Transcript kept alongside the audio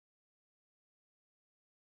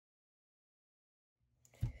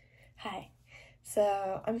Hi,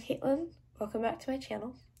 so I'm Caitlin. Welcome back to my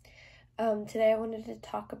channel. Today I wanted to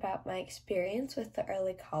talk about my experience with the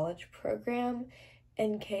early college program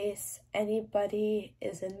in case anybody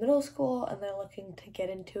is in middle school and they're looking to get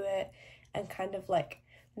into it and kind of like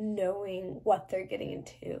knowing what they're getting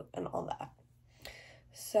into and all that.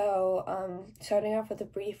 So starting off with a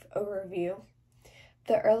brief overview,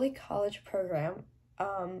 the early college program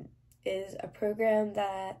is a program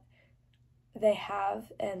that they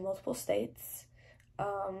have in multiple states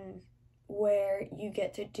where you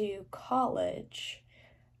get to do college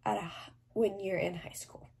when you're in high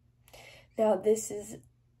school. Now, this is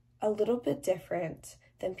a little bit different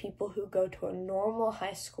than people who go to a normal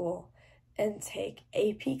high school and take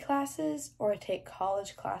AP classes or take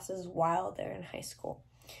college classes while they're in high school.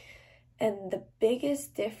 And the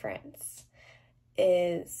biggest difference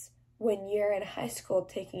is when you're in high school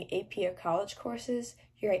taking AP or college courses,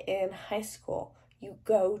 you're in high school. You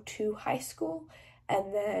go to high school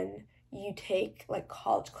and then you take like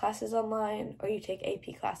college classes online or you take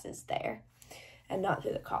AP classes there and not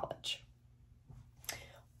through the college.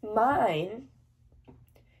 Mine,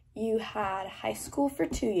 you had high school for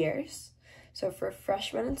 2 years. So for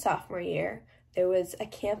freshman and sophomore year, there was a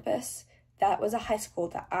campus that was a high school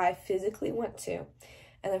that I physically went to.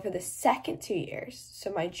 And then for the second 2 years,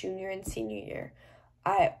 so my junior and senior year,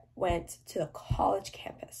 I went to the college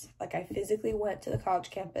campus. Like I physically went to the college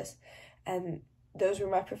campus and those were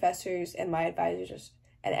my professors and my advisors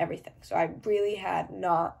and everything. So I really had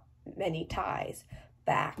not many ties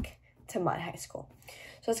back to my high school.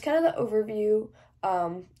 So it's kind of the overview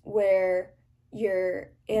where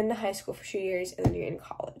you're in high school for 2 years and then you're in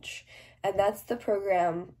college. And that's the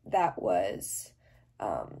program that was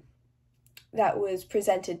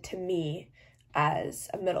presented to me as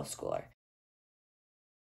a middle schooler.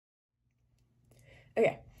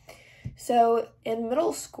 Okay, so in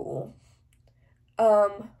middle school,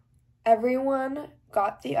 everyone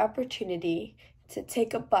got the opportunity to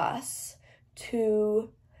take a bus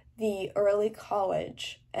to the early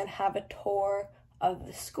college and have a tour of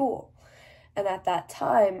the school. And at that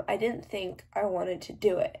time, I didn't think I wanted to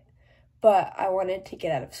do it, but I wanted to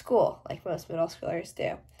get out of school, like most middle schoolers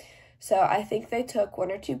do. So I think they took 1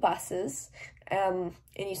 or 2 buses, and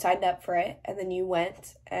you signed up for it, and then you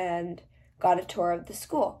went and got a tour of the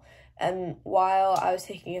school. And while I was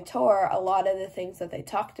taking a tour, a lot of the things that they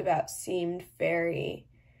talked about seemed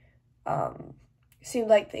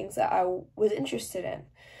like things that I was interested in.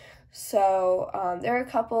 So there are a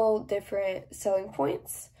couple different selling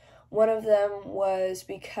points. One of them was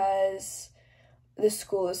because the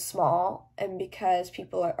school is small and because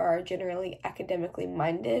people are generally academically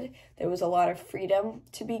minded, there was a lot of freedom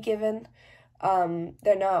to be given.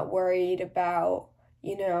 They're not worried about,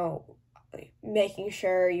 making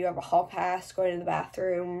sure you have a hall pass, going to the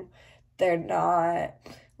bathroom. They're not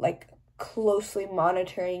like closely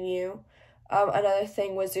monitoring you. Another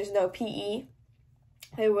thing was there's no PE.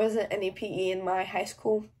 There wasn't any PE in my high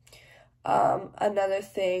school. Another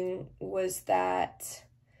thing was that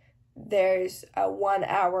there's a 1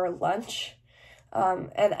 hour lunch. And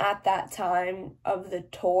at that time of the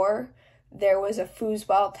tour, there was a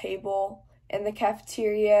foosball table in the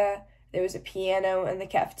cafeteria. There was a piano in the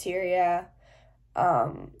cafeteria.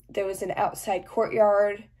 There was an outside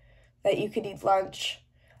courtyard that you could eat lunch.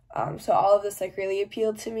 So all of this really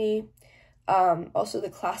appealed to me. Also, the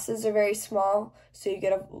classes are very small, so you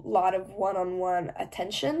get a lot of one-on-one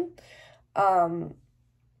attention. And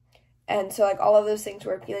so all of those things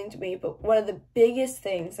were appealing to me. But one of the biggest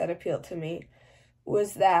things that appealed to me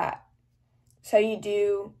was that, so you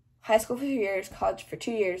do high school for 2 years, college for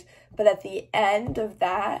 2 years, but at the end of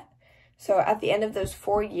that, so at the end of those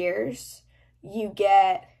 4 years, you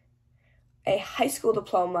get a high school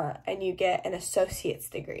diploma and you get an associate's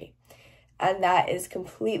degree. And that is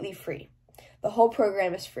completely free. The whole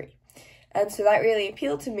program is free. And so that really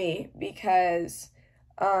appealed to me because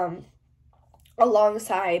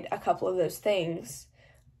alongside a couple of those things,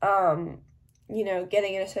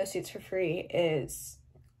 getting an associate's for free is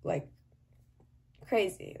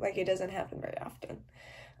crazy. It doesn't happen very often.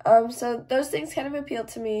 So those things kind of appealed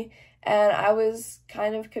to me, and I was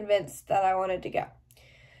kind of convinced that I wanted to go.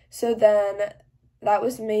 So then that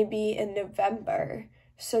was maybe in November.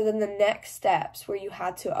 So then the next steps were you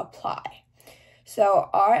had to apply. So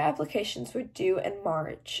our applications were due in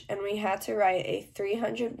March, and we had to write a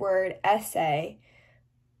 300-word essay.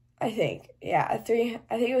 I think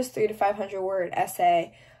it was 300 to 500-word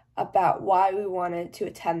essay about why we wanted to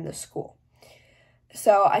attend the school.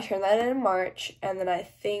 So I turned that in March, and then I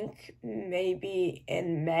think maybe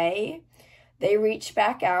in May, they reached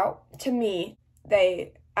back out to me.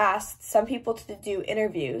 They asked some people to do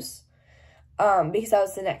interviews because that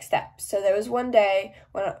was the next step. So there was one day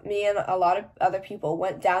when me and a lot of other people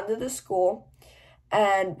went down to the school,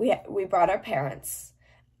 and we brought our parents,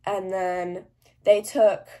 and then they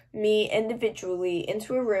took me individually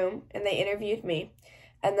into a room, and they interviewed me,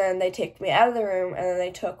 and then they took me out of the room, and then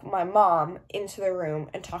they took my mom into the room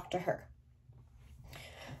and talked to her.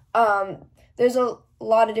 There's a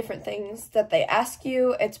lot of different things that they ask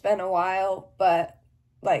you. It's been a while, but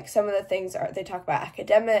like some of the things are, they talk about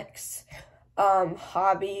academics,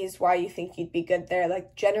 hobbies, why you think you'd be good there,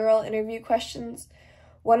 like general interview questions.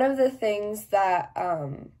 One of the things that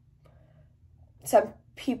some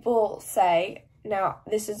people say, now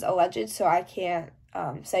this is alleged, so I can't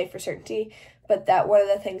say for certainty, but that one of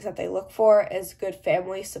the things that they look for is good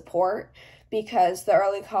family support, because the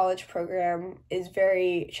early college program is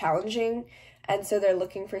very challenging, and so they're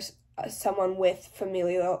looking for someone with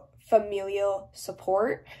familial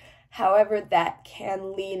support. However, that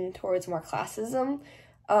can lean towards more classism,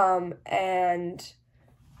 and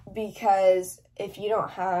because if you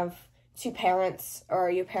don't have two parents or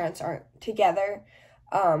your parents aren't together,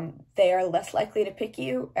 they are less likely to pick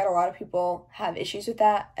you, and a lot of people have issues with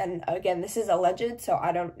that. And again, this is alleged, so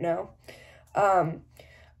I don't know.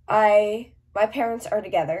 My parents are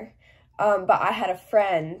together, but I had a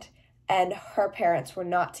friend, and her parents were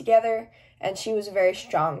not together, and she was a very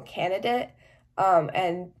strong candidate,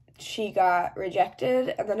 and she got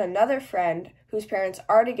rejected. And then another friend whose parents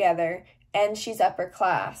are together, and she's upper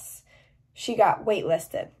class, she got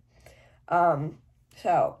waitlisted.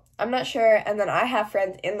 So I'm not sure. And then I have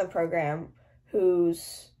friends in the program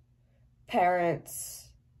whose parents,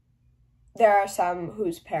 there are some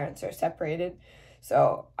whose parents are separated.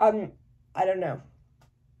 So I don't know.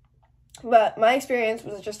 But my experience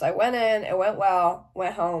was just I went in, it went well,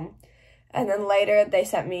 went home, and then later they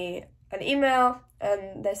sent me an email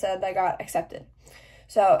and they said I got accepted.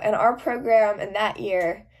 So in our program in that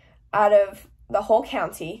year, out of the whole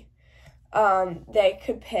county, they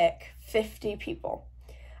could pick 50 people.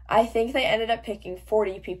 I think they ended up picking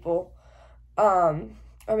 40 people, or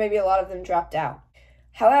maybe a lot of them dropped out.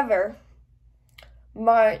 However,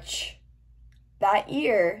 March that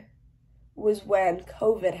year was when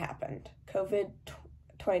COVID happened, COVID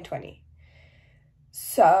 2020.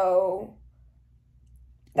 So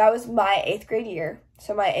that was my 8th grade year.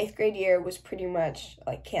 So my 8th grade year was pretty much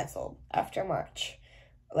like canceled after March.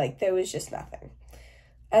 Like there was just nothing.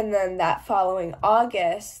 And then that following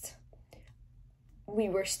August, we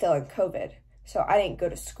were still in COVID. So I didn't go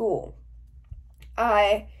to school.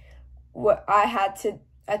 I had to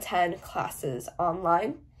attend classes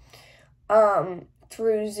online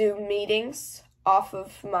through Zoom meetings off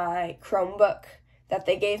of my Chromebook that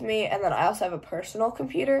they gave me. And then I also have a personal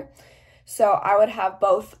computer. So I would have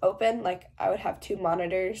both open, like I would have 2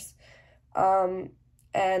 monitors. And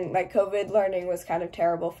like COVID learning was kind of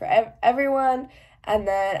terrible for everyone. And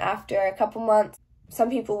then after a couple months, some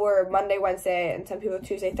people were Monday, Wednesday, and some people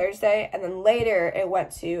Tuesday, Thursday. And then later it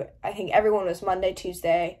went to, I think everyone was Monday,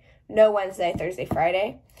 Tuesday, no Wednesday, Thursday,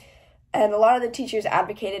 Friday. And a lot of the teachers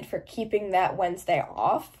advocated for keeping that Wednesday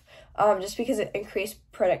off, just because it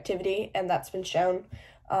increased productivity, and that's been shown.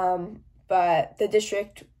 But the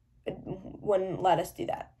district wouldn't let us do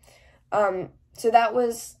that. So that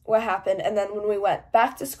was what happened. And then when we went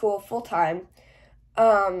back to school full-time,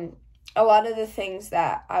 a lot of the things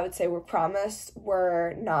that I would say were promised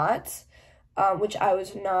were not, which I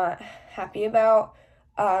was not happy about.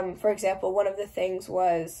 For example, one of the things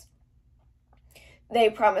was they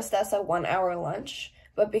promised us a 1-hour lunch,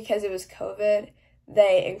 but because it was COVID,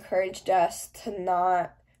 they encouraged us to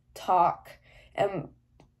not talk. And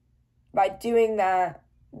by doing that,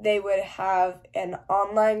 they would have an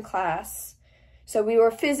online class. So we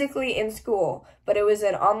were physically in school, but it was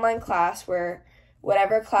an online class where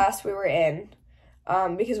whatever class we were in,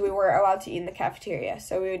 because we weren't allowed to eat in the cafeteria.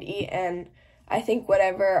 So we would eat in, I think,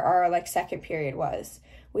 whatever our like second period was.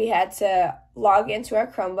 We had to log into our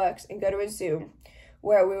Chromebooks and go to a Zoom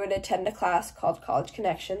where we would attend a class called College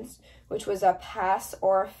Connections, which was a pass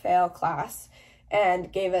or fail class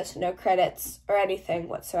and gave us no credits or anything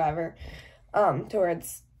whatsoever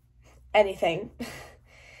towards anything.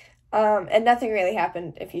 And nothing really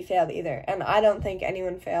happened if you failed either. And I don't think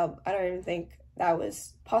anyone failed. I don't even think that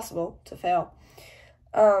was possible to fail.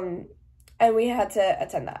 And we had to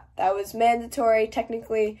attend that. That was mandatory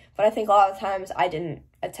technically, but I think a lot of times I didn't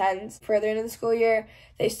attend. Further into the school year,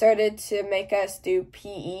 they started to make us do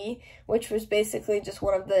PE, which was basically just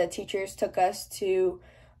one of the teachers took us to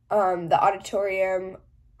the auditorium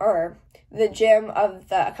or the gym of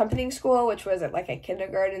the accompanying school, which was at like a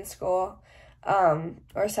kindergarten school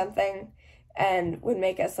or something. and would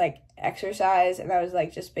make us like exercise, and I was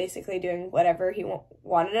like just basically doing whatever he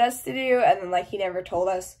wanted us to do, and then like he never told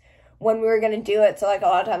us when we were going to do it, so like a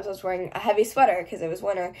lot of times I was wearing a heavy sweater because it was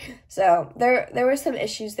winter. So there were some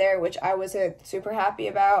issues there which I wasn't super happy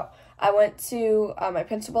about. I went to my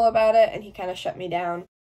principal about it, and he kind of shut me down.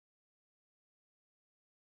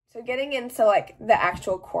 So getting into like the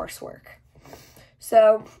actual coursework.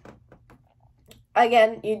 So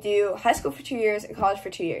again, you do high school for 2 years and college for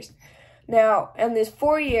 2 years. Now, in these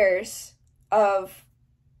 4 years of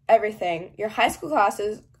everything, your high school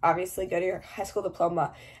classes obviously go to your high school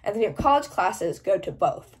diploma, and then your college classes go to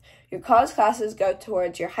both. Your college classes go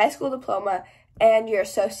towards your high school diploma and your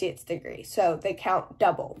associate's degree, so they count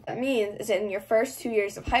double. What that means is in your first 2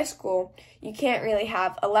 years of high school, you can't really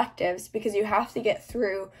have electives because you have to get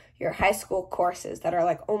through your high school courses that are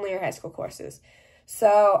like only your high school courses.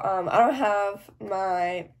 So I don't have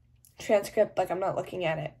my transcript, like I'm not looking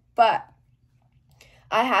at it, but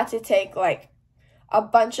I had to take like a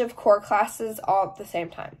bunch of core classes all at the same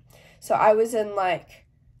time. So I was in like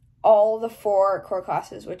all the 4 core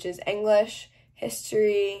classes, which is English,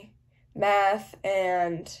 history, math,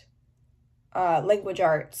 and language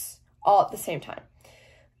arts, all at the same time.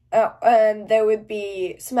 And there would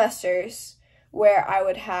be semesters where I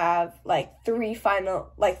would have like 3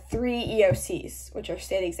 EOCs, which are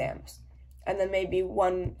state exams, and then maybe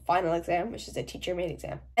 1 final exam, which is a teacher-made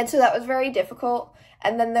exam. And so that was very difficult.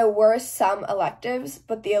 And then there were some electives,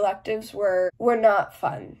 but the electives were not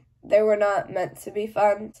fun. They were not meant to be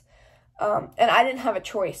fun. And I didn't have a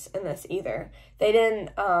choice in this either. They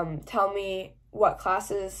didn't tell me what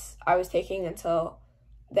classes I was taking until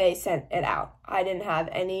they sent it out. I didn't have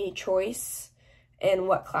any choice in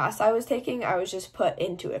what class I was taking. I was just put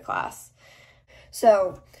into a class.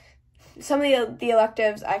 So some of the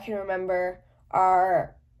electives I can remember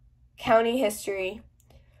are county history,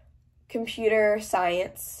 computer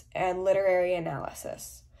science, and literary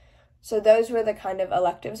analysis. So those were the kind of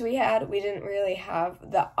electives we had. We didn't really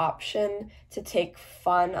have the option to take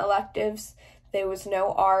fun electives. There was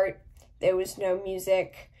no art, there was no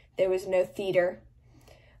music, there was no theater.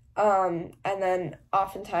 And then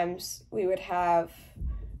oftentimes we would have,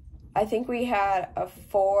 I think we had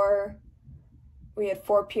 4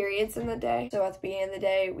 periods in the day. So at the beginning of the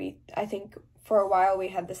day, I think for a while we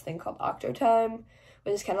had this thing called Octo Time,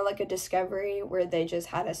 which is kind of like a discovery where they just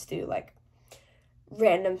had us do like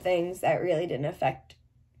random things that really didn't affect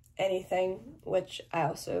anything, which I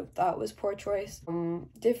also thought was poor choice.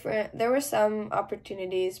 There were some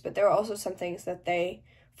opportunities, but there were also some things that they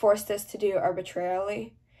forced us to do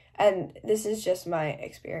arbitrarily. And this is just my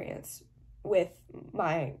experience with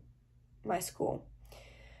my school.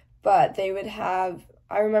 But they would have,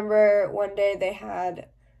 I remember one day they had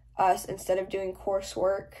us, instead of doing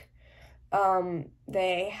coursework,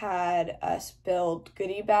 they had us build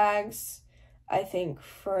goodie bags, I think,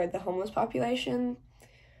 for the homeless population.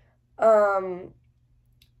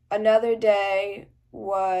 Another day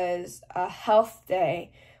was a health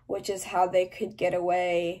day, which is how they could get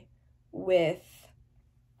away with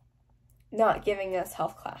not giving us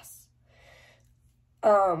health class.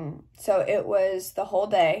 So it was the whole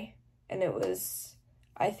day, and it was,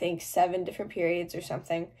 I think, 7 different periods or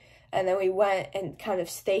something. And then we went and kind of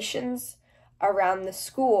stations around the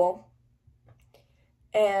school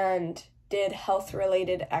and did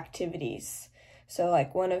health-related activities. So,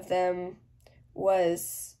 like, one of them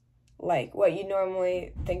was, like, what you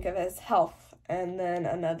normally think of as health. And then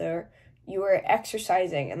another, you were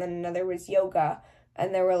exercising. And then another was yoga.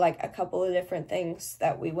 And there were, like, a couple of different things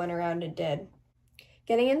that we went around and did.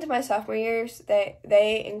 Getting into my sophomore years,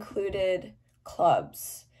 they included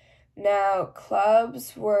clubs. Now,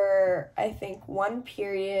 clubs were, I think, 1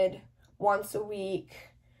 period once a week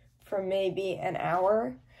for maybe an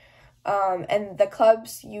hour. And the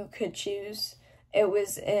clubs you could choose, it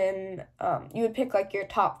was in, you would pick like your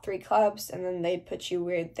top 3 clubs, and then they'd put you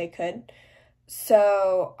where they could.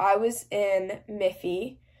 So I was in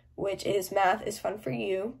MIFI, which is Math is Fun for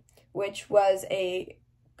You, which was a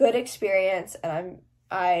good experience, and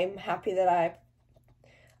I'm happy that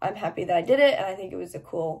I did it, and I think it was a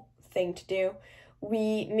cool thing to do.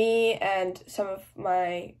 Me and some of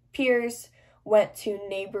my peers went to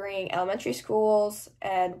neighboring elementary schools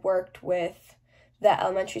and worked with the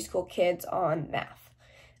elementary school kids on math.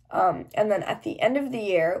 And then at the end of the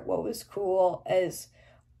year, what was cool is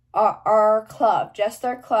our club, just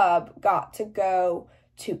our club, got to go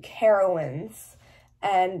to Carowinds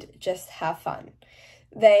and just have fun.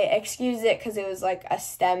 They excused it because it was like a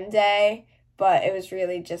STEM day, but it was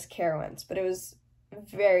really just Carowinds. But it was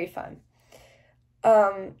very fun.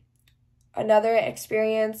 Another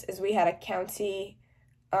experience is we had a county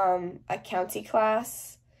a county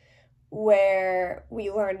class where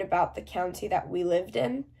we learned about the county that we lived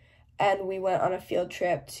in, and we went on a field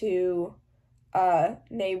trip to a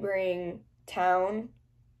neighboring town,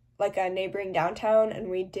 like a neighboring downtown, and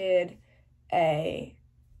we did a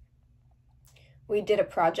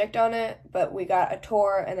project on it, but we got a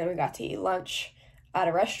tour and then we got to eat lunch at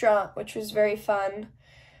a restaurant, which was very fun.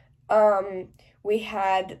 We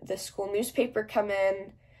had the school newspaper come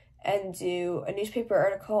in and do a newspaper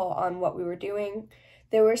article on what we were doing.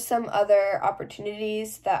 There were some other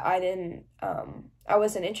opportunities that I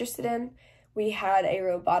wasn't interested in. We had a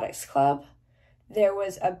robotics club. There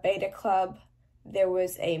was a beta club. There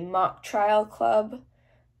was a mock trial club.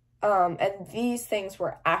 And these things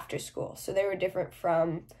were after school, so they were different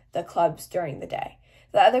from the clubs during the day.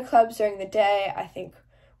 The other clubs during the day, I think,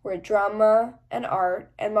 were drama and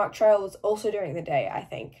art, and mock trial was also during the day, I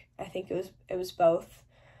think. I think it was both.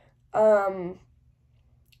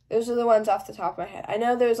 Those are the ones off the top of my head. I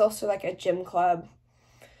know there was also like a gym club.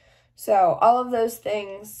 So all of those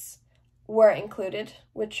things were included,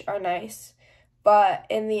 which are nice. But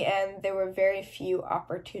in the end, there were very few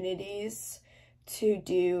opportunities to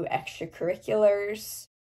do extracurriculars.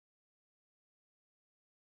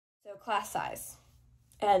 So class size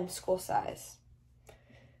and school size.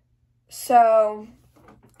 So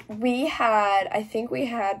I think we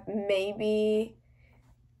had maybe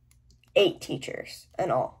 8 teachers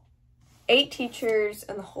in all. 8 teachers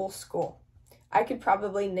in the whole school. I could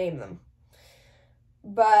probably name them.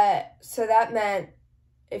 But, so that meant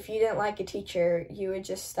if you didn't like a teacher, you would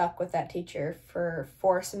just stuck with that teacher for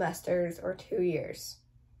 4 semesters or 2 years,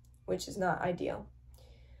 which is not ideal.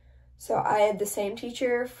 So I had the same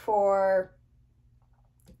teacher for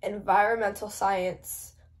environmental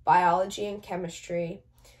science, biology, and chemistry.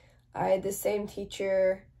 I had the same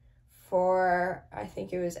teacher for, I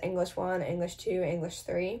think it was English 1, English 2, English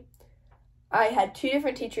 3. I had 2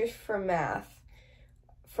 different teachers for math.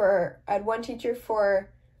 I had one teacher for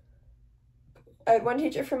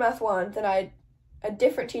math 1, then I had a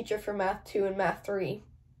different teacher for math 2 and math 3.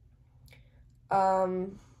 I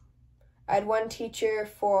had one teacher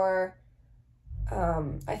for,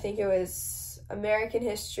 I think it was American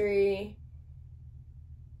history.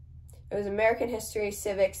 It was American history,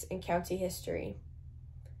 civics, and county history.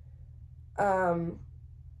 And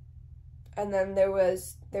then there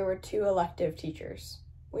were 2 elective teachers,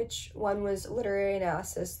 which one was literary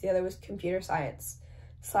analysis, the other was computer science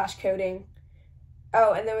 / coding.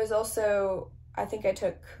 Oh, and there was also, I think I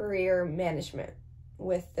took career management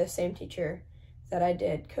with the same teacher that I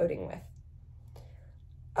did coding with.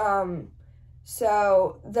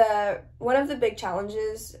 So one of the big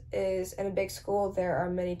challenges is in a big school there are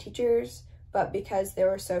many teachers, but because there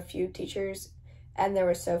were so few teachers and there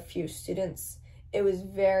were so few students, it was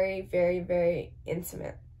very, very, very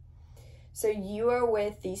intimate. So you are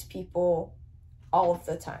with these people all of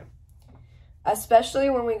the time. Especially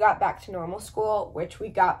when we got back to normal school, which we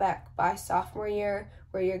got back by sophomore year,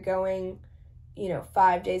 where you're going,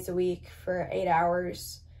 5 days a week for 8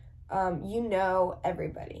 hours. You know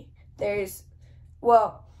everybody.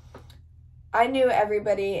 I knew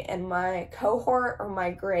everybody in my cohort or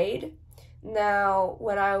my grade. Now,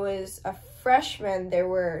 when I was a freshman, there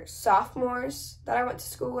were sophomores that I went to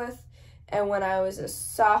school with, and when I was a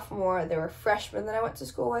sophomore, there were freshmen that I went to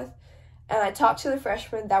school with. And I talked to the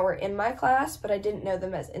freshmen that were in my class, but I didn't know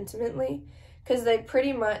them as intimately because they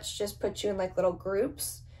pretty much just put you in like little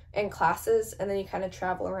groups and classes, and then you kind of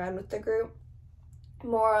travel around with the group,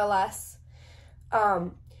 more or less.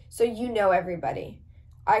 So you know everybody.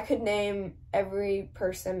 I could name every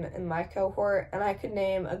person in my cohort, and I could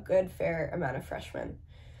name a good fair amount of freshmen.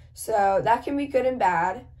 So that can be good and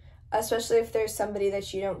bad, especially if there's somebody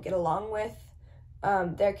that you don't get along with.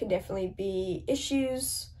 There can definitely be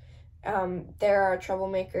issues. There are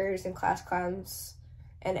troublemakers and class clowns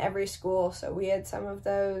in every school, so we had some of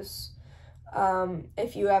those.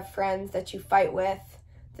 If you have friends that you fight with,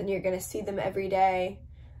 then you're going to see them every day,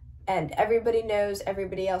 and everybody knows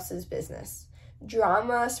everybody else's business.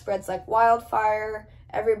 Drama spreads like wildfire.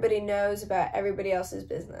 Everybody knows about everybody else's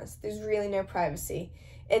business. There's really no privacy.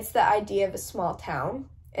 It's the idea of a small town.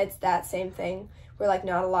 It's that same thing where like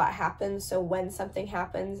not a lot happens, so when something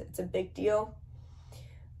happens, it's a big deal.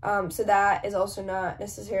 So that is also not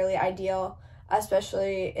necessarily ideal,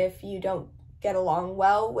 especially if you don't get along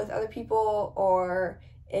well with other people or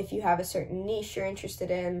if you have a certain niche you're interested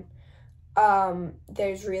in.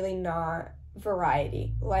 There's really not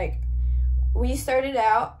variety. Like, we started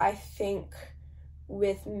out, I think,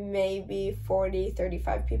 with maybe 40,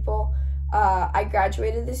 35 people. I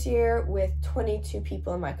graduated this year with 22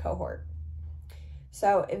 people in my cohort.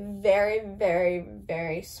 So a very, very,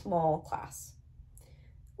 very small class,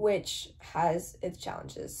 which has its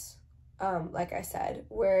challenges. Like I said,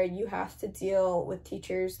 where you have to deal with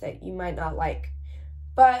teachers that you might not like.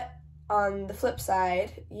 But on the flip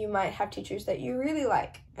side, you might have teachers that you really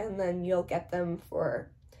like, and then you'll get them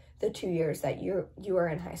for the 2 years that you were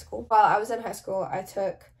in high school. While I was in high school, I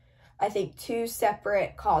took, I think, 2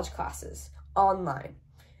 separate college classes online.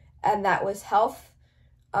 And that was health,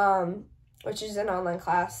 which is an online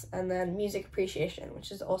class, and then music appreciation,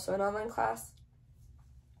 which is also an online class.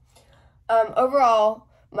 Overall,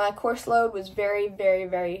 my course load was very, very,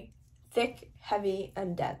 very thick, heavy,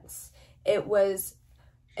 and dense. It was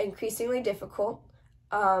increasingly difficult,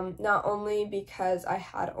 not only because I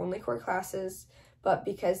had only core classes, but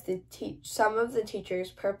because some of the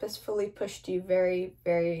teachers purposefully pushed you very,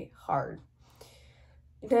 very hard.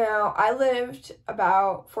 Now, I lived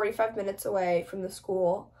about 45 minutes away from the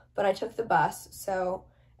school, but I took the bus, so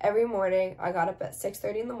every morning I got up at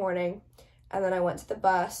 6:30 in the morning, and then I went to the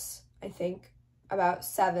bus, I think, about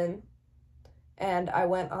 7, and I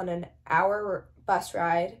went on an hour bus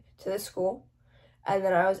ride to the school, and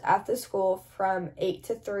then I was at the school from 8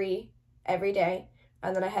 to 3 every day,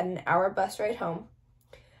 and then I had an hour bus ride home,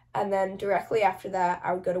 and then directly after that,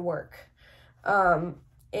 I would go to work.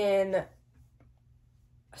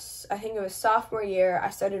 I think it was sophomore year, I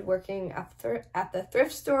started working at the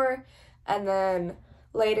thrift store, and then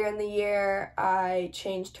later in the year, I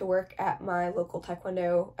changed to work at my local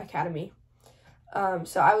Taekwondo academy.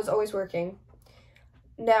 So I was always working.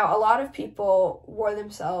 Now, a lot of people wore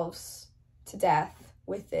themselves to death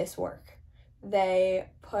with this work. They're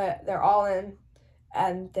all in,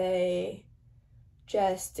 and they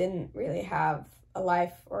just didn't really have a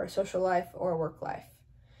life or a social life or a work life.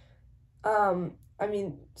 I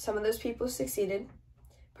mean, some of those people succeeded.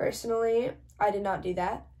 Personally, I did not do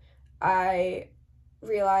that. I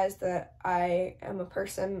realized that I am a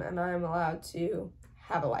person and I am allowed to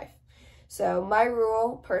have a life. So my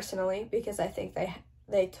rule, personally, because I think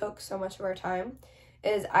they took so much of our time,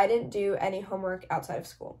 is I didn't do any homework outside of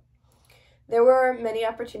school. There were many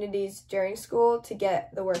opportunities during school to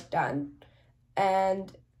get the work done,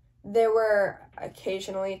 and there were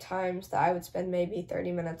occasionally times that I would spend maybe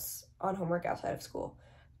 30 minutes on homework outside of school,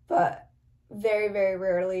 but very, very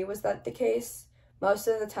rarely was that the case. Most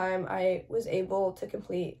of the time I was able to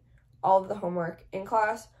complete all of the homework in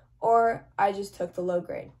class, or I just took the low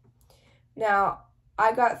grade. Now,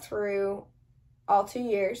 I got through all 2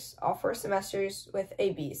 years, all 4 semesters with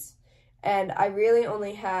ABs, and I really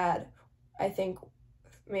only had, I think,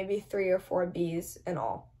 maybe 3 or 4 Bs in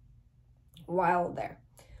all while there.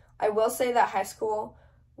 I will say that high school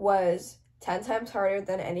was 10 times harder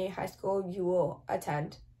than any high school you will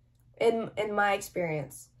attend, in my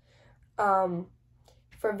experience,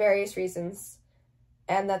 for various reasons,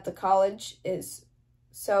 and that the college is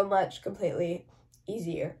so much completely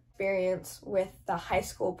easier experience with the high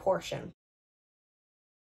school portion.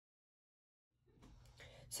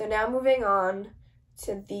 So now moving on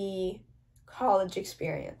to the college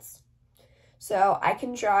experience. So I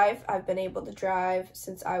can drive. I've been able to drive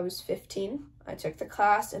since I was 15. I took the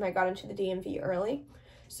class and I got into the DMV early.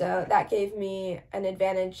 So that gave me an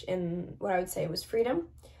advantage in what I would say was freedom.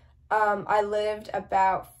 I lived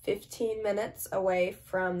about 15 minutes away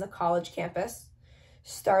from the college campus.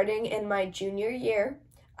 Starting in my junior year,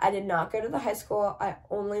 I did not go to the high school. I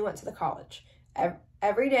only went to the college.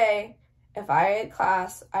 Every day, if I had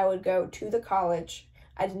class, I would go to the college.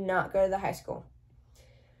 I did not go to the high school.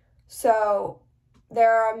 So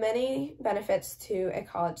there are many benefits to a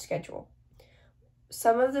college schedule.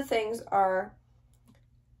 Some of the things are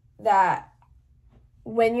that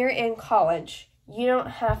when you're in college, you don't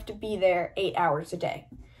have to be there 8 hours a day.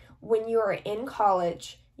 When you are in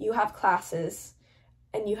college, you have classes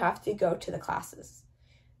and you have to go to the classes.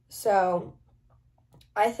 So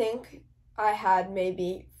I think I had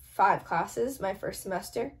maybe 5 classes my first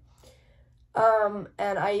semester.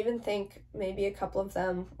 And I even think maybe a couple of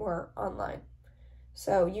them were online.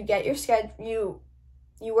 So you get your schedule,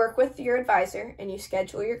 you work with your advisor and you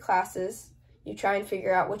schedule your classes. You try and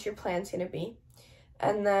figure out what your plan's going to be.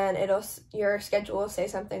 And then your schedule will say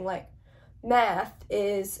something like, math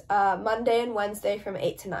is Monday and Wednesday from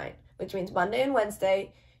 8 to 9, which means Monday and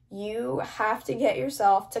Wednesday, you have to get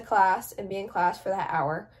yourself to class and be in class for that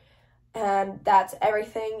hour. And that's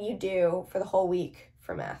everything you do for the whole week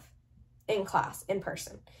for math, in class, in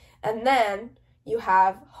person. And then you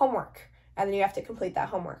have homework, and then you have to complete that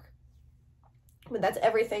homework. But that's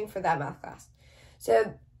everything for that math class.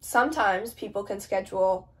 So sometimes people can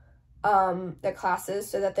schedule their classes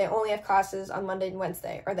so that they only have classes on Monday and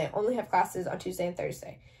Wednesday, or they only have classes on Tuesday and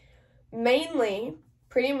Thursday. mainly,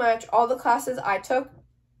 pretty much all the classes I took,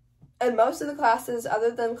 and most of the classes,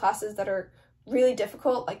 other than classes that are really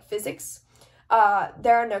difficult, like physics,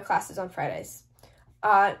 there are no classes on Fridays.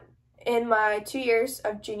 In my 2 years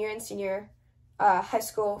of junior and senior high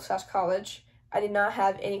school / college, I did not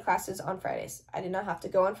have any classes on Fridays. I did not have to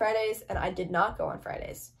go on Fridays, and I did not go on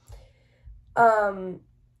Fridays. And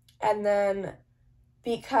then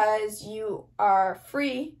because you are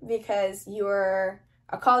free, because you're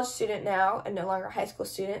a college student now and no longer a high school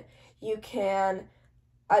student, you can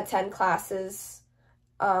attend classes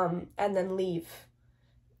and then leave,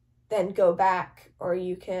 then go back, or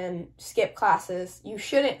you can skip classes. You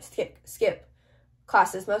shouldn't skip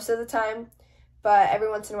classes most of the time, but every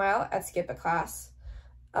once in a while I'd skip a class.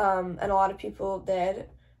 And a lot of people did.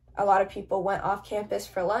 A lot of people went off campus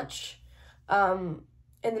for lunch.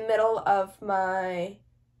 In the middle of my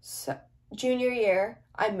junior year,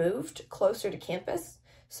 I moved closer to campus.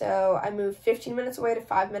 So I moved 15 minutes away to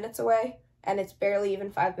 5 minutes away, and it's barely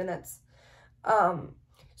even 5 minutes.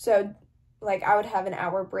 So like I would have an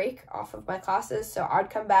hour break off of my classes. So I'd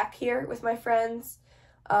come back here with my friends,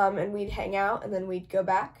 and we'd hang out, and then we'd go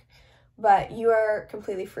back. But you are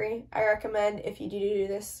completely free. I recommend, if you do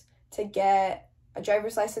this, to get a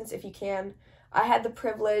driver's license if you can. I had the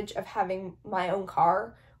privilege of having my own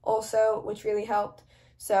car also, which really helped.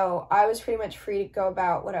 So I was pretty much free to go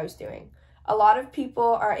about what I was doing. A lot of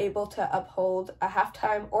people are able to uphold a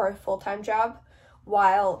half-time or a full-time job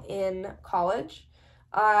while in college.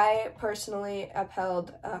 I personally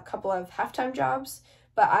upheld a couple of half-time jobs,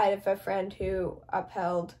 but I have a friend who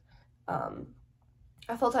upheld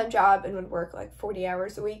a full-time job and would work like 40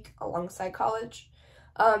 hours a week alongside college,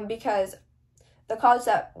 because the college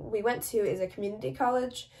that we went to is a community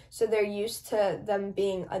college, so they're used to them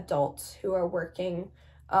being adults who are working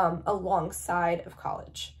alongside of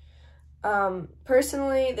college.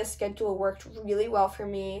 Personally, the schedule worked really well for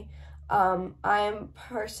me. I am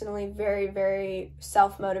personally very, very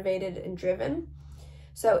self-motivated and driven,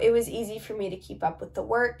 so it was easy for me to keep up with the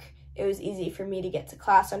work. It was easy for me to get to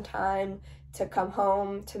class on time, to come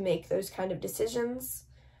home, to make those kind of decisions.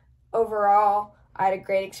 Overall, I had a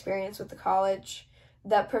great experience with the college.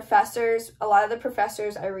 The professors, a lot of the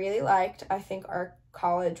professors I really liked. I think our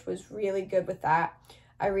college was really good with that.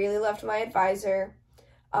 I really loved my advisor.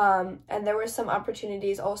 And there were some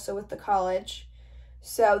opportunities also with the college.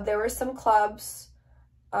 So there were some clubs.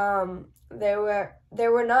 There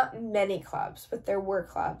were not many clubs, but there were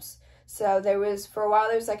clubs. So for a while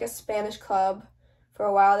there was like a Spanish club. For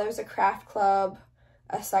a while there was a craft club,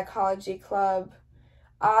 a psychology club.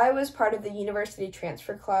 I was part of the University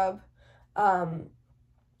Transfer Club,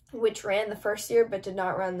 which ran the first year but did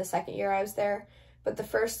not run the second year I was there. But the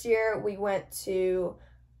first year we went to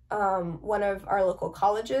one of our local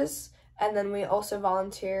colleges, and then we also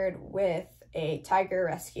volunteered with a tiger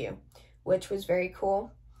rescue, which was very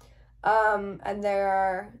cool. And there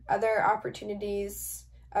are other opportunities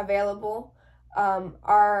available.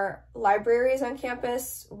 Our libraries on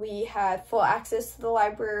campus, we had full access to the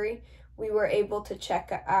library. We were able to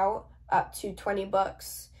check out up to 20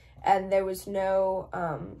 books, and there were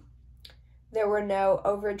no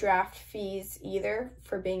overdraft fees either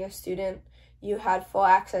for being a student. You had full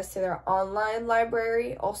access to their online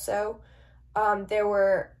library also. There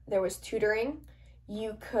was tutoring.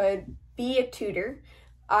 You could be a tutor.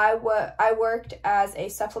 I worked as a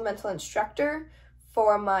supplemental instructor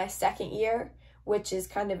for my second year, which is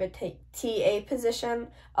kind of a TA position.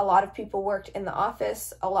 A lot of people worked in the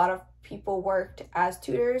office. A lot of people worked as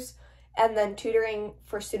tutors, and then tutoring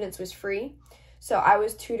for students was free. So I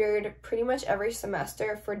was tutored pretty much every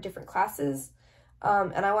semester for different classes,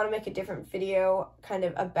 and I want to make a different video kind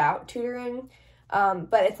of about tutoring,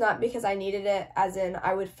 but it's not because I needed it, as in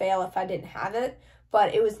I would fail if I didn't have it,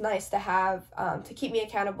 but it was nice to have to keep me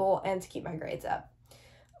accountable and to keep my grades up.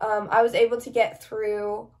 I was able to get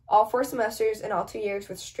through all 4 semesters in all 2 years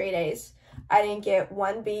with straight A's. I didn't get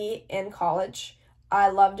 1 B in college. I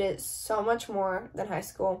loved it so much more than high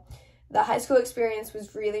school. The high school experience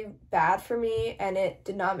was really bad for me, and it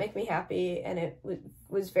did not make me happy, and it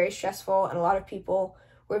was very stressful, and a lot of people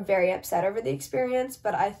were very upset over the experience,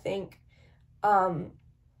 but I think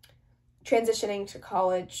transitioning to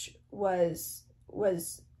college was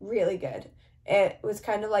really good. It was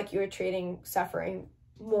kind of like you were trading suffering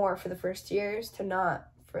more for the first years to not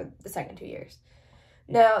for the second 2 years.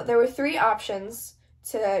 Now, there were 3 options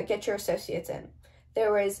to get your associates in.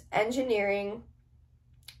 There was engineering,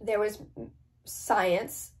 there was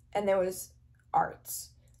science, and there was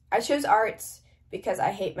arts. I chose arts because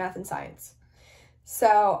I hate math and science.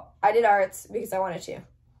 So I did arts because I wanted to.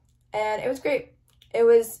 And it was great.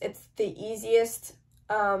 It's the easiest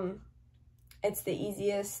It's the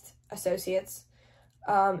easiest associates.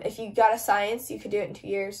 If you got a science, you could do it in 2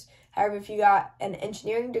 years. However, if you got an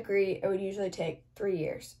engineering degree, it would usually take 3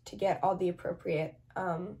 years to get all the appropriate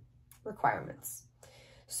requirements.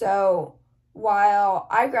 So while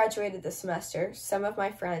I graduated this semester, some of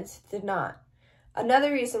my friends did not.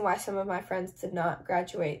 Another reason why some of my friends did not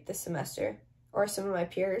graduate this semester, or some of my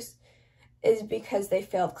peers, is because they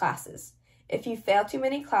failed classes. If you fail too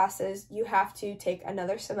many classes, you have to take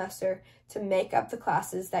another semester to make up the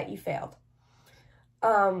classes that you failed.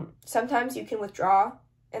 Sometimes you can withdraw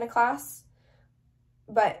in a class,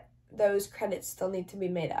 but those credits still need to be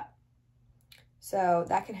made up. So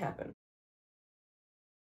that can happen.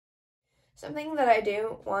 Something that I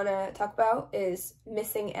do want to talk about is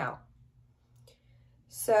missing out.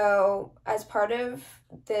 So as part of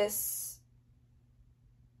this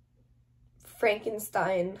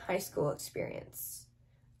Frankenstein high school experience,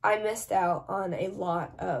 I missed out on a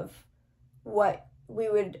lot of what we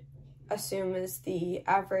would assume is the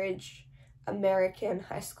average American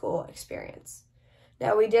high school experience.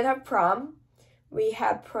 Now, we did have prom. We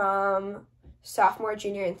had prom sophomore,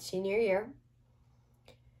 junior, and senior year.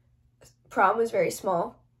 Prom was very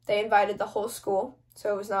small. They invited the whole school,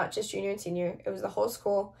 so it was not just junior and senior. It was the whole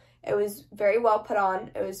school. It was very well put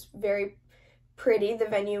on. It was very pretty. The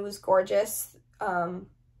venue was gorgeous.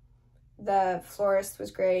 The florist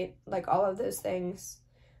was great, like all of those things.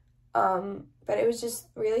 But it was just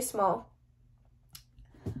really small.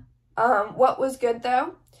 What was good,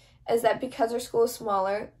 though, is that because our school is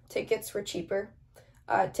smaller, tickets were cheaper.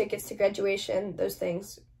 Tickets to graduation, those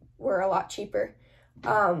things were a lot cheaper.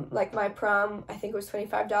 Like my prom, I think it was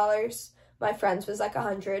 $25. My friend's was like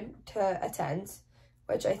 $100 to attend,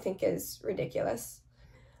 which I think is ridiculous.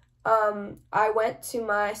 I went to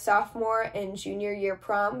my sophomore and junior year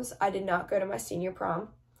proms. I did not go to my senior prom.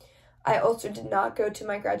 I also did not go to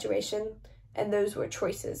my graduation, and those were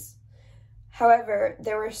choices. However,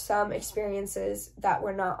 there were some experiences that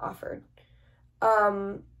were not offered.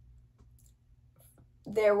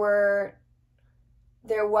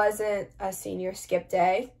 There wasn't a senior skip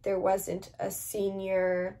day. There wasn't a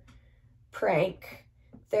senior prank.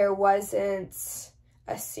 There wasn't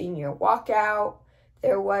a senior walkout.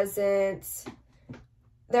 There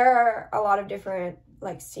are a lot of different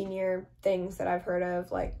like senior things that I've heard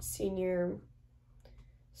of, like senior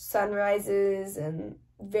sunrises and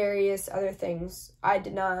various other things I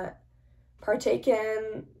did not partake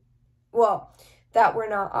in, that were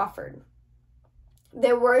not offered.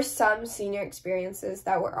 There were some senior experiences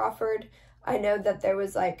that were offered. I know that there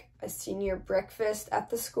was like a senior breakfast at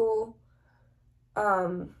the school,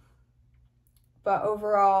 but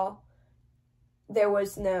overall there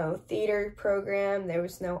was no theater program, there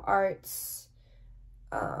was no arts.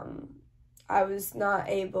 I was not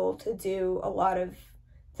able to do a lot of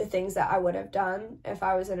the things that I would have done if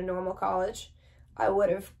I was in a normal college. I would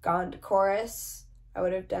have gone to chorus, I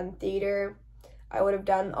would have done theater, I would have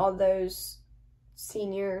done all those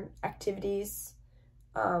senior activities,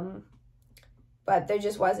 but there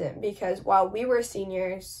just wasn't, because while we were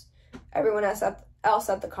seniors, everyone else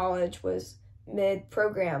at the college was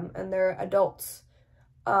mid-program and they're adults.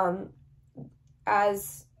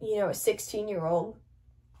 As you know, a 16-year-old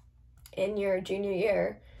in your junior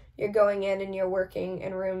year, you're going in and you're working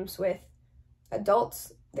in rooms with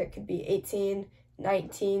adults. There could be 18,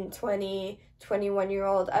 19, 20,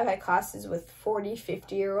 21-year-old. I've had classes with 40,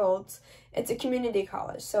 50-year-olds. It's a community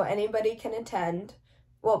college, so anybody can attend.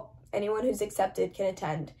 Well, anyone who's accepted can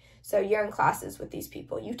attend. So you're in classes with these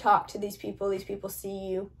people. You talk to these people see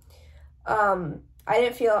you. I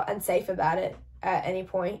didn't feel unsafe about it at any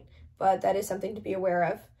point, but that is something to be aware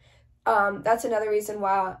of. That's another reason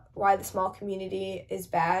why the small community is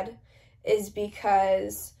bad, is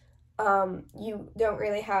because you don't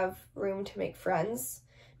really have room to make friends.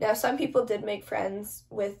 Now, some people did make friends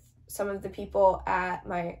with some of the people at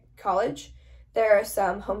my college. There are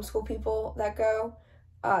some homeschool people that go,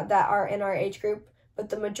 that are in our age group, but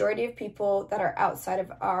the majority of people that are outside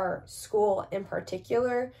of our school in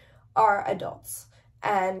particular are adults.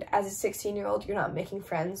 And as a 16-year-old, you're not making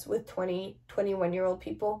friends with 20, 21-year-old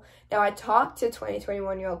people. Now, I talked to 20,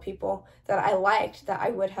 21-year-old people that I liked, that I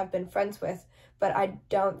would have been friends with, but I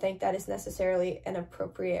don't think that is necessarily an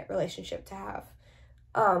appropriate relationship to have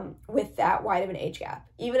with that wide of an age gap.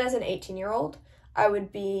 Even as an 18-year-old, I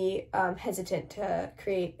would be hesitant to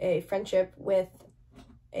create a friendship with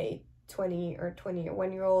a 20 or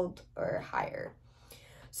 21-year-old or higher.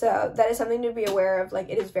 So that is something to be aware of. Like,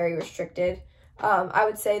 it is very restricted. I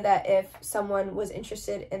would say that if someone was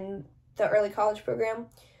interested in the early college program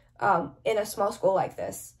in a small school like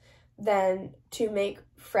this, then to make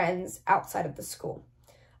friends outside of the school.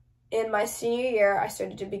 in my senior year, I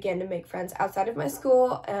started to begin to make friends outside of my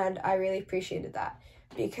school, and I really appreciated that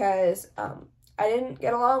because I didn't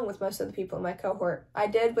get along with most of the people in my cohort. I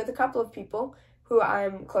did with a couple of people who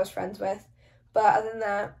I'm close friends with, but other than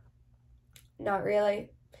that, not really.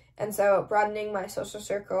 And so broadening my social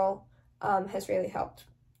circle has really helped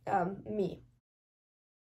me.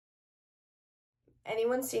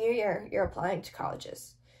 Anyone's senior year, you're applying to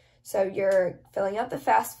colleges. So you're filling out the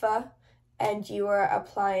FAFSA and you are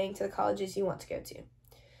applying to the colleges you want to go to.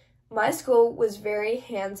 My school was very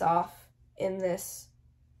hands-off in this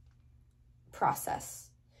process.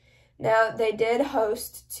 Now, they did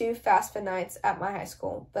host 2 FAFSA nights at my high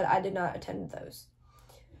school, but I did not attend those.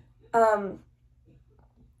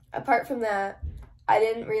 Apart from that, I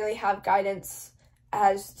didn't really have guidance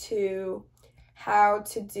as to how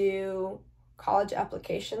to do college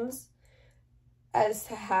applications, as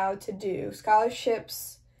to how to do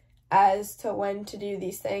scholarships, as to when to do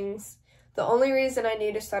these things. The only reason I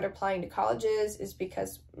knew to start applying to colleges is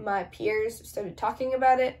because my peers started talking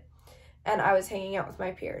about it, and I was hanging out with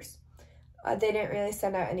my peers. They didn't really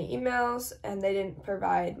send out any emails, and they didn't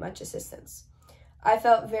provide much assistance. I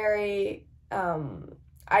felt very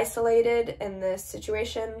isolated in this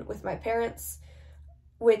situation with my parents,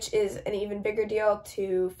 which is an even bigger deal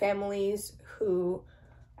to families who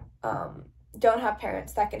don't have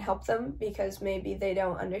parents that can help them because maybe they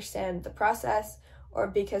don't understand the process or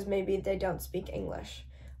because maybe they don't speak English.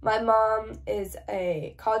 My mom is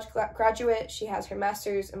a college graduate. She has her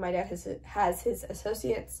master's, and my dad has his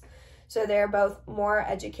associates. So they're both more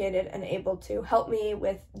educated and able to help me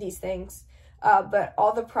with these things. But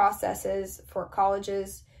all the processes for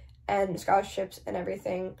colleges and scholarships and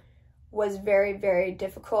everything was very, very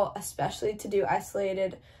difficult, especially to do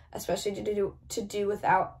isolated, especially to do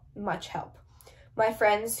without much help. My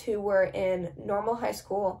friends who were in normal high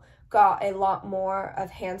school got a lot more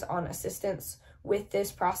of hands-on assistance with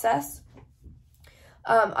this process.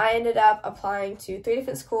 I ended up applying to 3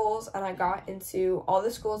 different schools, and I got into all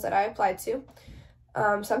the schools that I applied to.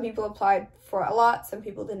 Some people applied for a lot, some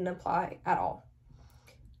people didn't apply at all.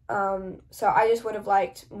 So I just would have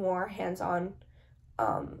liked more hands-on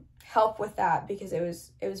help with that because it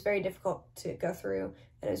was very difficult to go through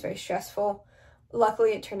and it was very stressful.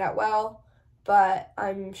 Luckily, it turned out well, but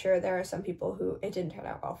I'm sure there are some people who it didn't turn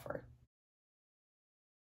out well for.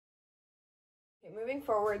 Okay, moving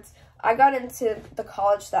forwards, I got into the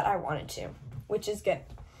college that I wanted to, which is good.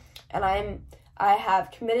 And I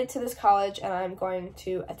have committed to this college, and I'm going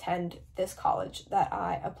to attend this college that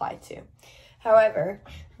I applied to. However,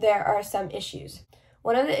 there are some issues.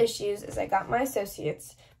 One of the issues is I got my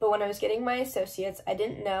associates, but when I was getting my associates, I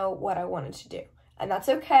didn't know what I wanted to do. And that's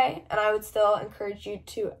okay, and I would still encourage you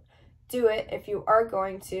to do it if you are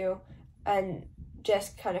going to, and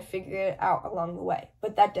just kind of figure it out along the way.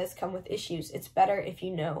 But that does come with issues. It's better if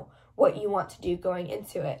you know what you want to do going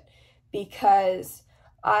into it, because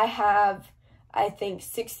I have, I think,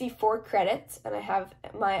 64 credits, and I have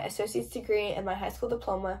my associate's degree and my high school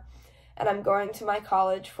diploma, and I'm going to my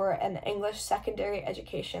college for an English secondary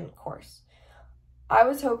education course. I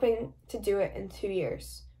was hoping to do it in 2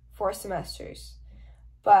 years, 4 semesters,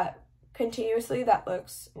 but continuously that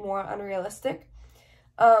looks more unrealistic,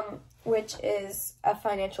 which is a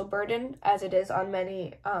financial burden, as it is on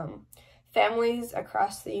many families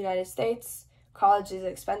across the United States. College is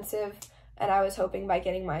expensive, and I was hoping by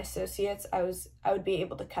getting my associates, I would be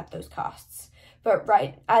able to cut those costs. But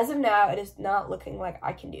as of now, it is not looking like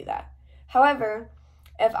I can do that. However,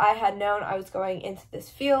 if I had known I was going into this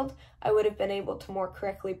field, I would have been able to more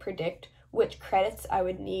correctly predict which credits I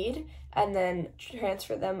would need and then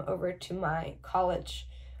transfer them over to my college.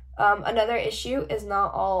 Another issue is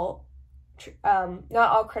not all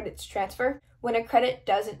credits transfer. When a credit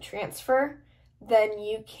doesn't transfer, then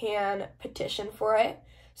you can petition for it.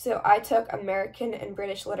 So I took American and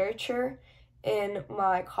British literature in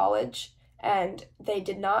my college, and they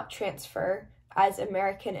did not transfer as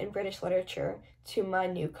American and British literature to my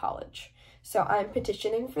new college. So I'm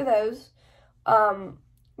petitioning for those.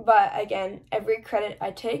 But again, every credit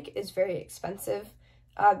I take is very expensive.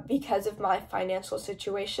 Because of my financial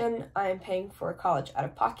situation, I am paying for college out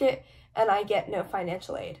of pocket, and I get no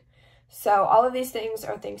financial aid. So all of these things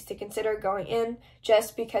are things to consider going in.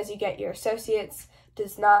 Just because you get your associates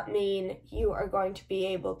does not mean you are going to be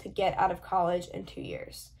able to get out of college in 2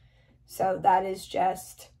 years. So that is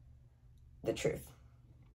just the truth.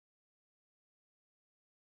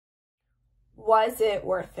 Was it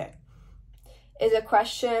worth it? Is a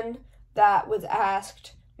question that was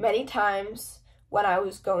asked many times when I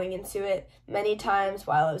was going into it, many times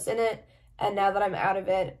while I was in it, and now that I'm out of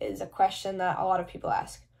it is a question that a lot of people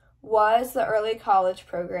ask. was the early college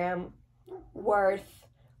program worth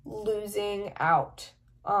losing out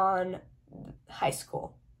on high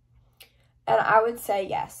school? And I would say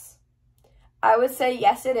yes. I would say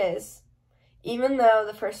yes, it is. Even though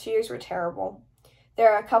the first few years were terrible,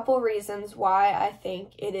 there are a couple reasons why I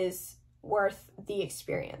think it is worth the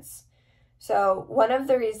experience. So one of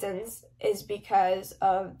the reasons is because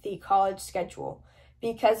of the college schedule.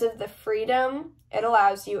 Because of the freedom it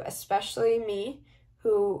allows you, especially me,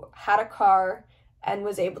 who had a car and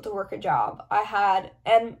was able to work a job.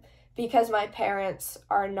 And because my parents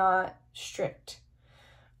are not strict,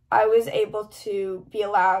 I was able to be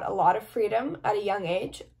allowed a lot of freedom at a young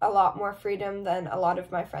age, a lot more freedom than a lot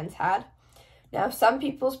of my friends had. Now, some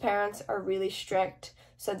people's parents are really strict,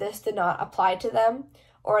 so this did not apply to them,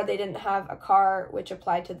 or they didn't have a car, which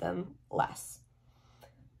applied to them less.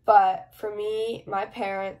 But for me, my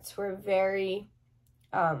parents were very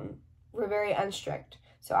unstrict.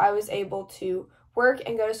 So I was able to work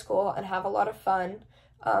and go to school and have a lot of fun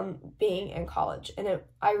being in college. And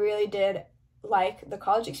I really did like the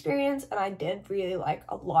college experience, and I did really like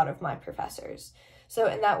a lot of my professors. So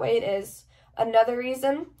in that way it is. Another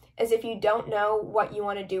reason is if you don't know what you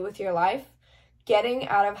want to do with your life, getting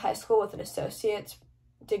out of high school with an associate's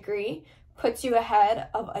degree puts you ahead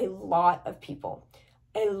of a lot of people,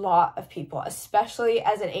 especially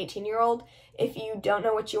as an 18-year-old. If you don't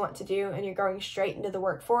know what you want to do and you're going straight into the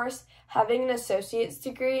workforce, having an associate's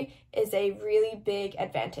degree is a really big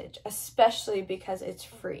advantage, especially because it's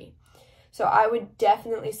free. So I would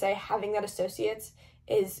definitely say having that associate's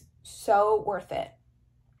is so worth it.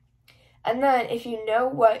 And then if you know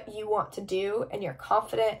what you want to do and you're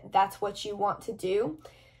confident that's what you want to do,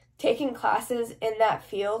 taking classes in that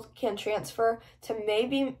field can transfer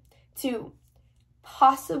to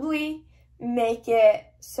possibly make it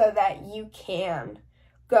so that you can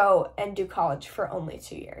go and do college for only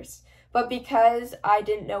 2 years. But because I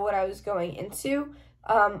didn't know what I was going into,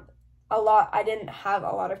 I didn't have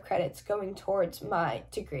a lot of credits going towards my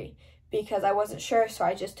degree because I wasn't sure, so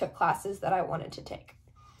I just took classes that I wanted to take.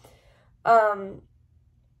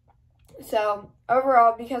 So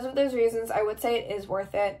overall, because of those reasons, I would say it is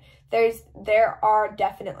worth it. There are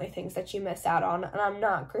definitely things that you miss out on, and I'm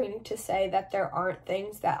not going to say that there aren't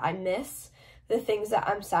things that I miss, the things that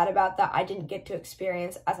I'm sad about that I didn't get to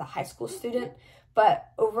experience as a high school student,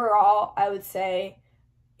 but overall, I would say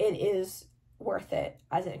it is worth it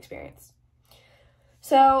as an experience.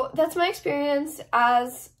 So that's my experience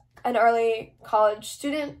as an early college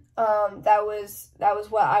student. That was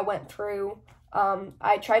what I went through.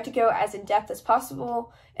 I tried to go as in-depth as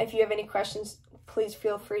possible. If you have any questions, please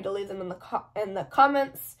feel free to leave them in the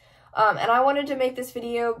comments. And I wanted to make this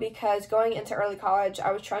video because going into early college,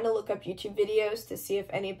 I was trying to look up YouTube videos to see if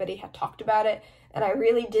anybody had talked about it, and I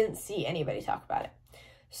really didn't see anybody talk about it.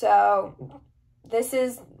 So this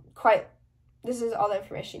is all the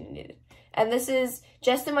information you needed. And this is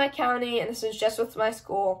just in my county, and this is just with my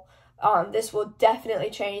school. This will definitely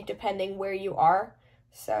change depending where you are.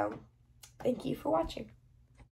 So thank you for watching.